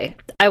and day.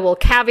 I will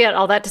caveat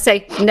all that to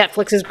say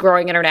Netflix is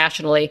growing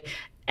internationally.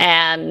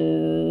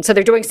 And so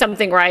they're doing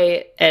something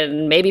right,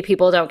 and maybe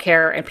people don't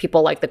care, and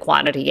people like the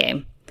quantity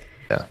game.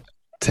 Yeah.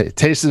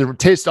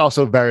 Taste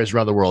also varies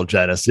around the world,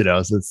 Janice.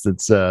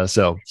 It's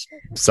so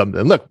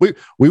something. Look,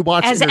 we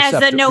watch as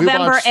the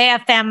November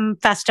AFM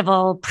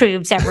festival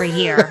proves every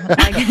year.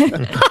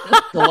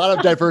 A lot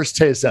of diverse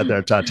tastes out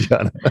there,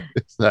 Tatiana.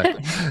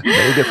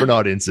 Many different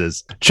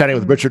audiences. Chatting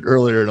with Richard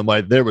earlier, and I'm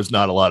like, there was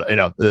not a lot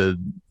of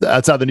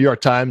outside the New York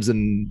Times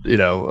and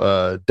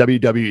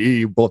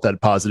WWE both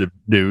had positive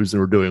news and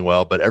were doing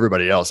well, but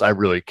everybody else, I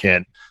really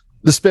can't.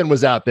 The spin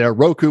was out there.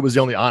 Roku was the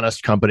only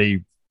honest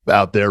company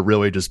out there,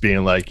 really just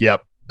being like,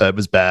 yep, it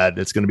was bad.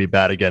 It's going to be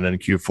bad again in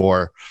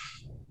Q4.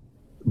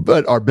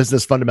 But our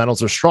business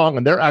fundamentals are strong,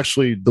 and they're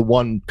actually the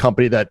one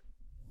company that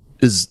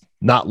is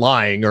not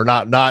lying, or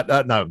not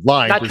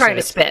lying. Not trying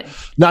to spin.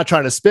 Not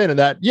trying to spin. And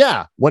that,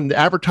 when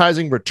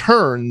advertising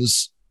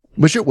returns,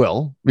 which it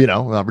will,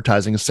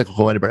 advertising is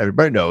cyclical,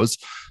 everybody knows,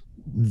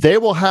 they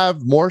will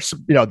have more,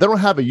 they don't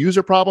have a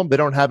user problem. They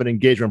don't have an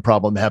engagement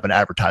problem. They have an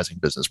advertising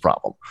business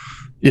problem.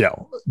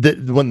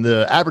 When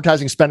the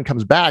advertising spend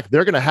comes back,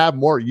 they're going to have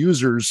more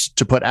users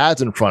to put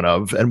ads in front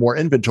of and more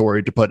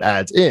inventory to put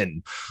ads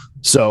in.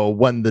 So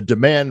when the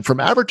demand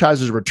from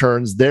advertisers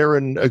returns, they're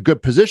in a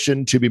good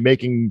position to be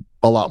making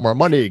a lot more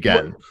money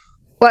again.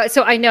 Well,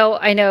 so I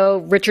know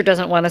Richard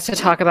doesn't want us to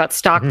talk about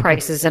stock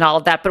prices and all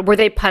of that, but were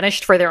they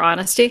punished for their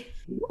honesty?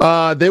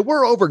 They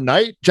were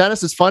overnight.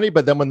 Janice is funny,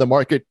 but then when the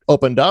market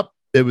opened up,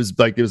 it was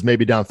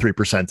maybe down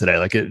 3% today.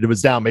 Like it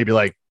was down maybe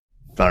like,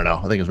 I don't know,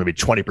 I think it was maybe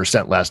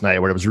 20% last night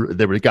where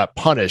they got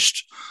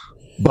punished,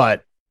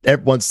 but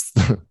once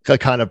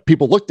kind of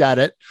people looked at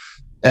it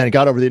and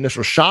got over the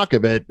initial shock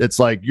of it, it's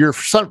like your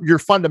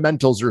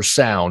fundamentals are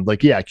sound.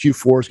 Like, yeah,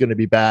 Q4 is going to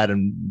be bad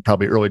and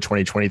probably early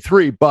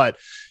 2023, but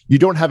you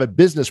don't have a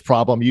business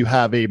problem. You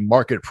have a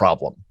market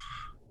problem.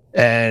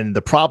 And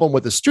the problem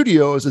with the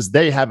studios is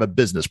they have a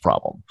business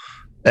problem,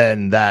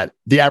 and that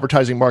the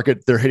advertising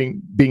market, they're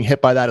being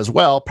hit by that as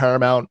well.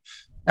 Paramount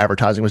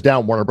advertising was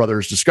down. Warner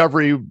Brothers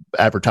Discovery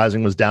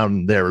advertising was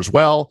down there as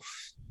well.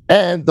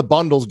 And the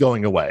bundle's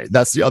going away.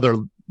 That's the other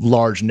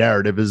large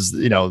narrative is,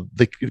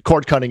 the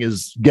cord cutting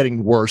is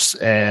getting worse.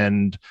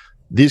 And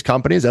these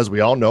companies, as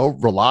we all know,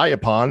 rely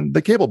upon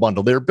the cable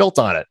bundle. They're built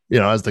on it,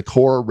 as the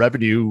core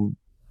revenue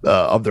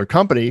of their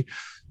company.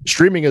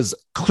 Streaming is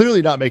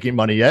clearly not making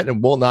money yet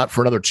and will not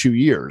for another 2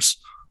 years,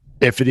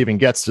 if it even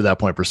gets to that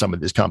point for some of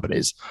these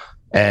companies.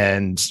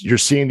 And you're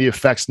seeing the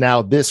effects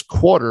now this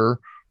quarter,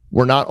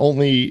 where not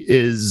only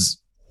is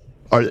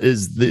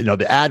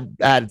the ad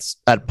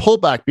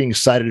pullback being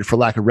cited for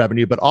lack of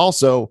revenue, but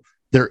also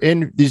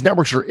these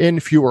networks are in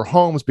fewer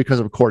homes because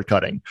of cord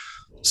cutting.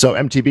 So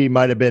MTV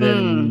might have been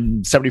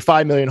in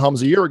 75 million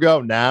homes a year ago.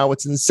 Now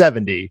it's in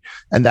 70.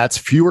 And that's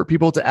fewer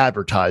people to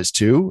advertise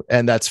to.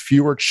 And that's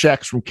fewer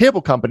checks from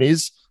cable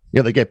companies.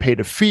 They get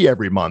paid a fee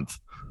every month.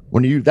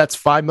 That's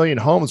 5 million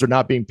homes are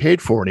not being paid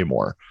for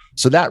anymore.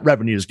 So that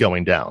revenue is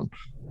going down.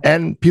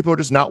 And people are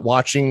just not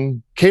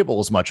watching cable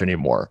as much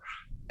anymore.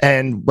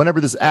 And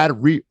whenever this ad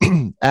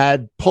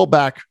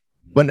pullback,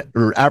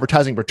 or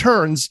advertising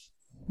returns,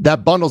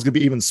 that bundle is going to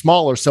be even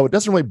smaller. So it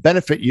doesn't really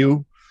benefit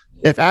you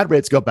if ad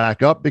rates go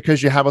back up,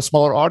 because you have a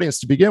smaller audience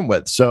to begin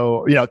with.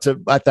 So,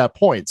 at that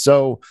point.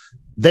 So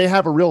they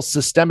have a real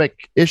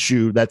systemic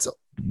issue that's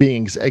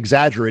being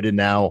exaggerated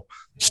now,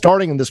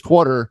 starting in this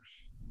quarter.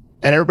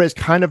 And everybody's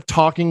kind of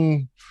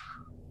talking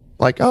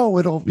like, oh,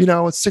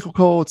 it's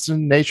cyclical, it's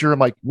in nature. I'm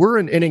like, we're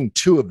in inning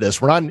 2 of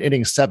this. We're not in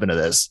inning 7 of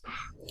this.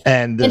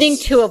 And inning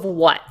 2 of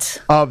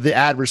what? Of the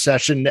ad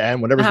recession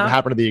and whatever's going to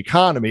happen to the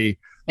economy.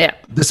 Yeah,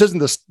 this isn't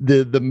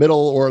the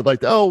middle, or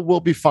like, oh, we'll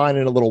be fine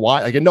in a little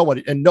while. Like,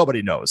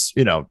 nobody knows,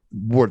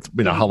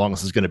 how long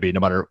this is going to be, no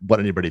matter what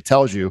anybody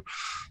tells you.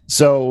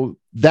 So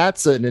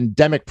that's an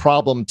endemic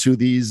problem to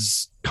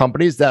these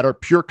companies that are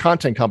pure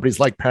content companies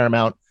like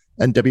Paramount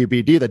and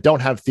WBD that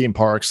don't have theme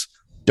parks,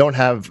 don't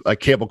have a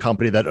cable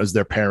company that is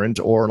their parent,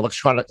 or an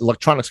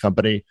electronics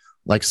company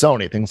like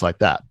Sony, things like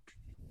that.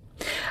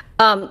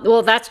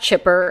 Well, that's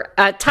chipper.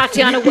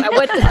 Tatiana,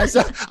 what?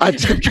 I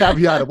took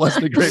caveat. It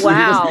wasn't a great.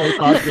 Wow.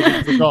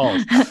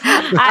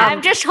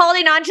 I'm just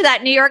holding on to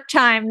that New York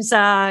Times.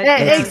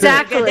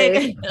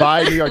 Exactly.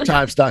 Buy New York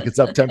Times stock. It's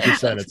up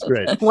 10%. It's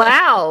great.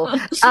 Wow.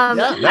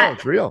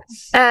 It's real.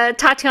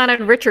 Tatiana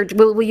and Richard,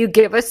 will you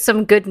give us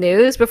some good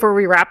news before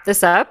we wrap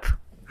this up?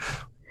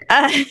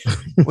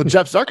 Well,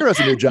 Jeff Zucker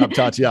has a new job,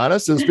 Tatiana.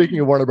 So speaking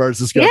of Warner Brothers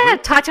Discovery. Yeah,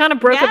 Tatiana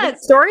broke a big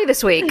story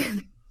this week.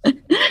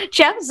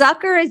 Jeff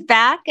Zucker is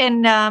back,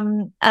 and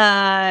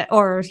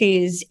or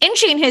he's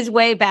inching his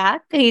way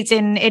back. He's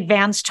in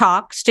advanced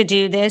talks to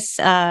do this.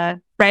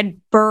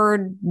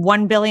 Redbird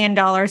 $1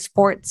 billion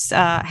sports,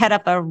 head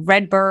up a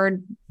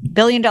Redbird $1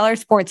 billion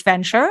sports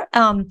venture.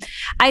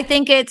 I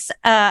think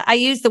I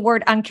use the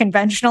word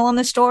unconventional in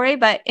the story,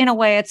 but in a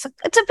way it's a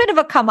bit of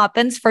a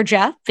comeuppance for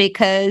Jeff,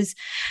 because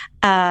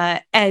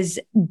as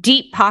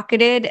deep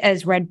pocketed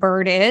as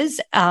Redbird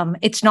is,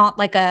 it's not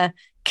like a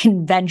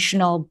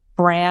conventional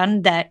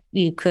brand that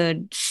you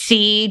could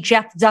see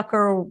Jeff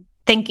Zucker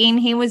thinking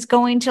he was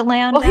going to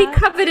land. Well,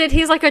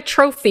 he's like a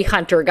trophy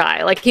hunter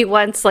guy. Like he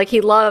loves,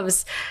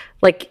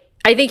 I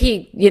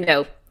think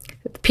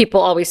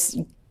people always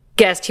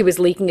guessed he was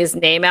leaking his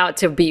name out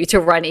to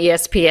run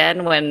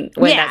ESPN when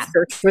that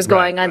search was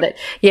going on, that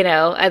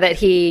that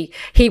he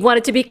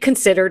wanted to be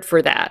considered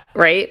for that,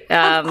 right?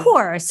 Of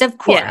course.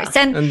 Yeah.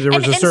 And there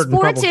was a certain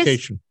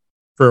publication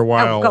for a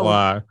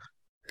while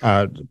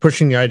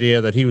pushing the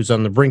idea that he was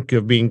on the brink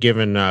of being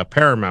given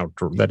Paramount,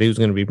 that he was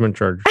going to be in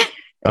charge.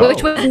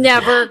 Which was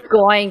never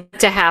going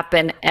to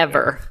happen,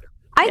 ever.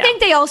 I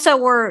think they also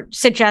were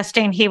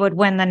suggesting he would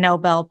win the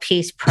Nobel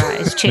Peace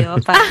Prize too.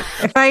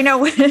 If I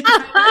know,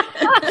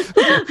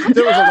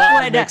 there was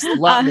a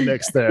lot in the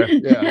mix there.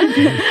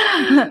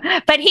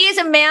 Yeah. But he is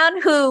a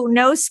man who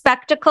knows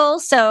spectacle,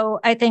 so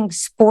I think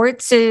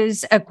sports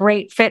is a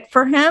great fit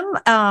for him.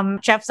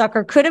 Jeff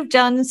Zucker could have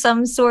done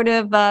some sort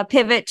of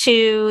pivot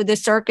to the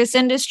circus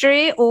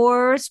industry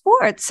or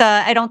sports.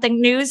 I don't think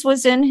news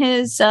was in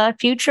his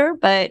future,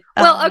 but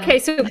okay.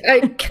 So,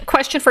 a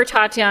question for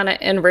Tatiana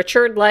and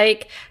Richard,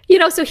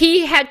 so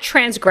he had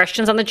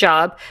transgressions on the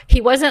job. He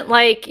wasn't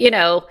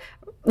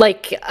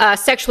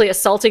sexually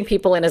assaulting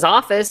people in his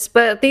office,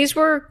 but these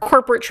were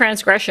corporate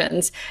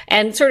transgressions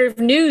and sort of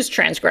news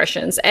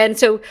transgressions. And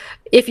so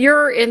if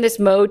you're in this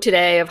mode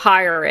today of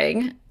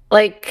hiring,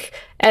 like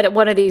at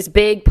one of these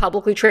big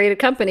publicly traded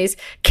companies,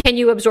 can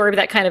you absorb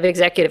that kind of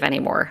executive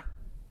anymore?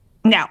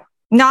 No,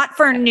 not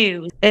for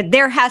news.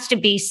 There has to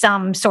be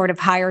some sort of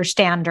higher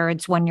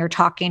standards when you're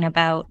talking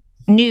about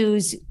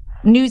news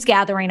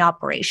gathering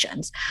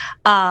operations.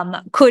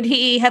 Could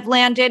he have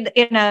landed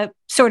in a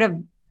sort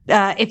of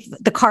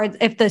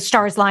if the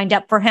stars lined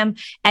up for him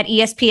at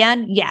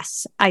ESPN?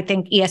 Yes, I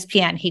think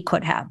ESPN he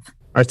could have.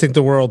 I think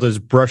the world has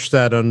brushed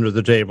that under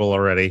the table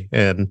already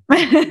and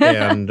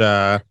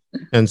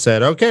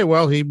said, okay,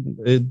 well,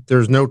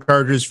 there's no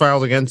charges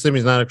filed against him.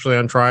 He's not actually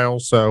on trial,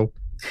 so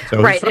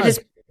right. And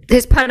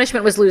his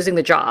punishment was losing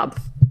the job,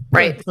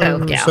 right?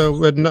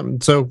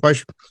 So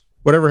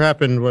whatever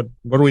happened, what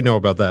do we know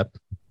about that?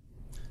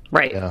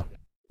 Right. Yeah.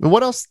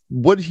 What else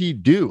would he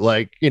do?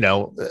 Like,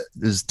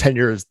 his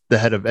tenure as the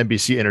head of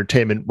NBC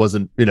Entertainment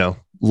wasn't,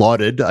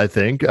 lauded, I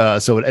think.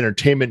 So an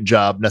entertainment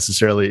job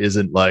necessarily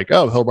isn't like,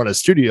 oh, he'll run a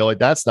studio. Like,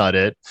 that's not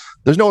it.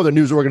 There's no other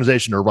news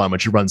organization to run when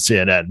you run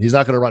CNN. He's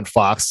not going to run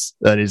Fox,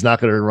 and he's not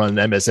going to run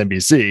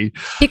MSNBC.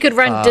 He could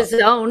run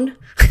DAZN.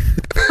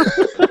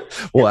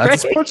 Well,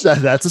 that's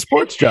a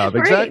sports job,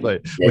 exactly,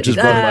 right. Which is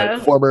run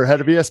by former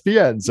head of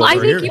ESPN. So I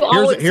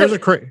think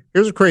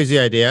here's a crazy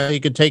idea. He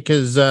could take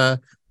his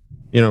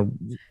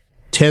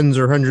tens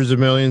or hundreds of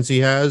millions he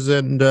has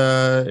and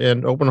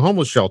open a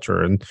homeless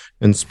shelter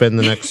and spend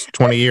the next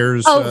 20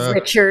 years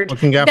Richard,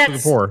 looking after the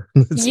poor.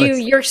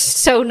 You're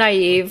so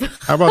naive.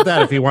 How about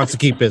that if he wants to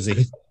keep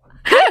busy?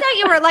 I thought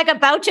you were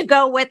about to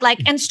go with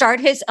and start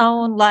his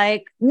own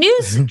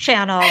news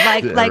channel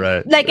like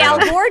Al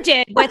Gore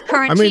did with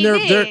Current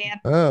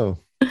TV.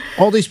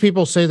 All these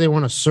people say they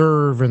want to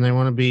serve and they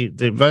want to be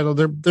vital.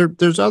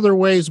 There's other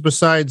ways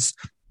besides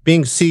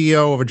being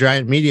CEO of a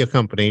giant media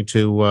company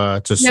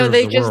to serve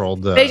the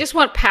world. They just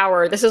want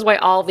power. This is why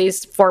all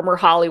these former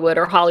Hollywood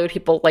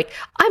people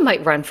I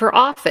might run for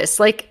office.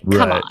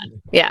 Come on.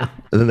 Yeah.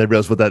 And then they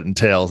realize what that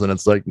entails. And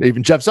it's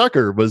even Jeff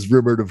Zucker was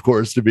rumored, of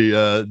course, to be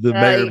the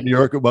mayor of New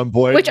York at one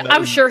point. Which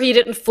I'm sure he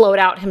didn't float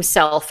out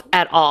himself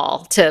at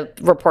all to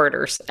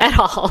reporters at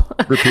all.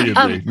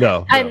 Repeatedly.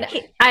 No. And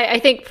I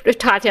think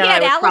Tatiana. He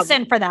had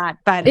Allison for that.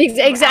 But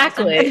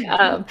exactly.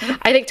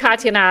 I think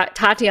Tatiana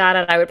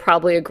and I would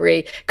probably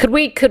agree. Could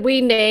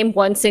we name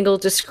one single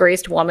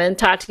disgraced woman,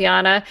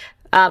 Tatiana,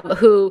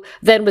 who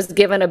then was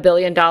given $1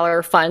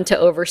 billion fund to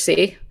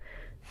oversee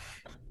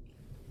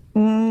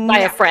by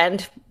a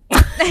friend?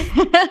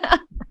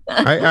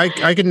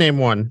 I can name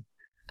one.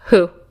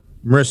 Who?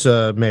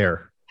 Marissa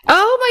Mayer.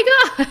 Oh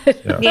my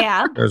God!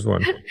 Yeah, there's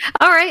one.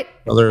 All right.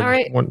 All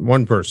right.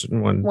 One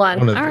person.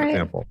 One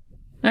example.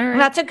 All right.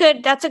 That's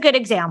a good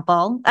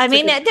example. I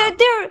mean,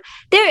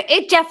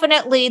 it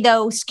definitely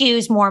though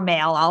skews more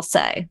male. I'll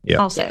say. Yeah.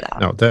 I'll say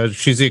that. No,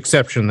 she's the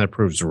exception that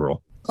proves the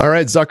rule. All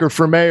right, Zucker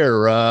for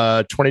mayor,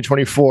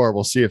 2024.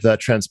 We'll see if that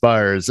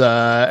transpires.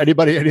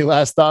 Anybody, any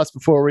last thoughts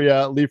before we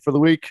leave for the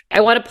week? I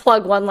want to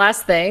plug one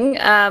last thing.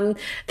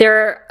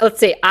 Let's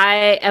see.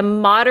 I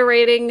am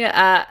moderating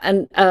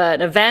an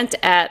event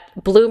at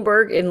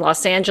Bloomberg in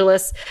Los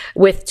Angeles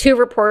with two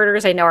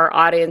reporters I know our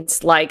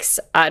audience likes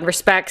and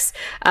respects,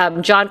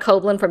 John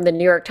Copeland from the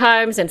New York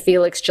Times and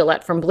Felix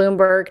Gillette from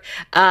Bloomberg.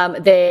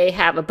 They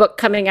have a book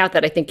coming out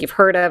that I think you've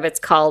heard of. It's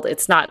called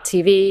It's Not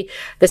TV,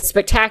 The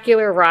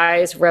Spectacular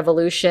Rise,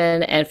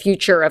 Revolution, and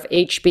Future of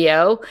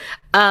HBO.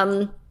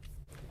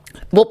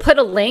 We'll put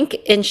a link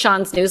in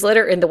Sean's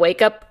newsletter in the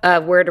Wake Up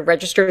where to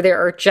register. There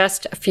are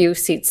just a few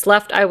seats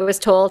left, I was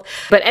told.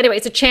 But anyway,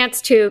 it's a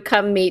chance to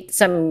come meet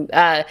some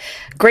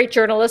great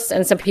journalists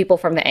and some people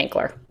from the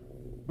Ankler.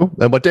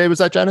 And what day was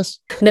that, Janice?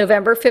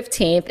 November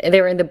 15th.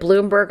 They're in the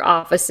Bloomberg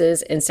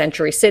offices in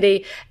Century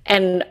City.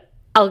 And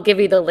I'll give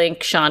you the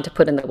link, Sean, to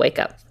put in the Wake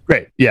Up.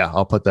 Great. Yeah,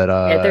 I'll put that.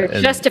 There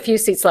are just a few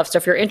seats left. So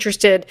if you're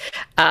interested,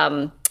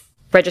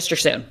 register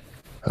soon.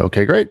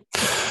 Okay, great.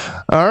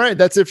 All right,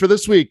 that's it for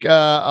this week.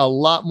 A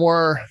lot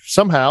more,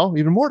 somehow,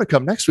 even more to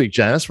come next week,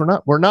 Janice.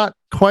 We're not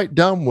quite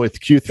done with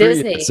Q3.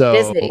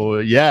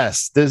 Disney.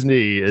 Yes,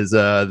 Disney is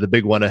the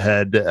big one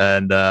ahead,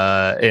 and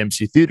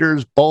AMC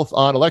Theaters both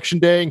on Election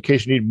Day. In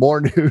case you need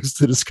more news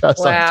to discuss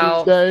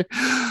on Tuesday,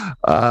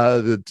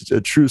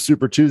 the true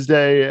Super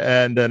Tuesday,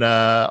 and then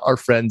our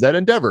friends at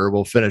Endeavor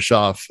will finish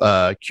off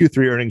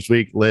Q3 earnings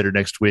week later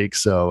next week.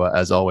 So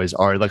as always,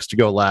 Ari likes to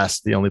go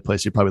last. The only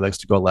place he probably likes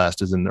to go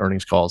last is in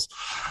earnings calls.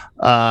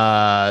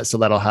 So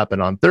that'll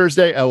happen on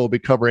Thursday. I will be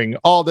covering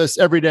all this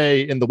every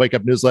day in the Wake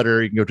Up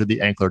newsletter. You can go to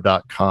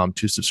theankler.com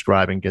to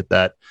subscribe and get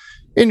that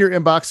in your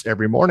inbox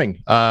every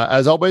morning.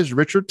 As always,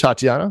 Richard,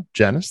 Tatiana,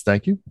 Janice,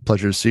 thank you.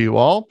 Pleasure to see you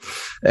all.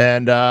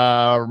 And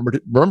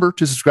remember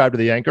to subscribe to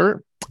The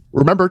Anchor.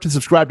 Remember to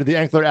subscribe to The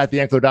Ankler at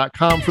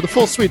theankler.com for the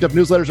full suite of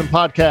newsletters and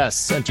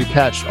podcasts and to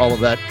catch all of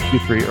that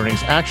Q3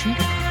 earnings action.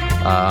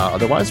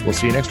 Otherwise, we'll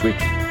see you next week.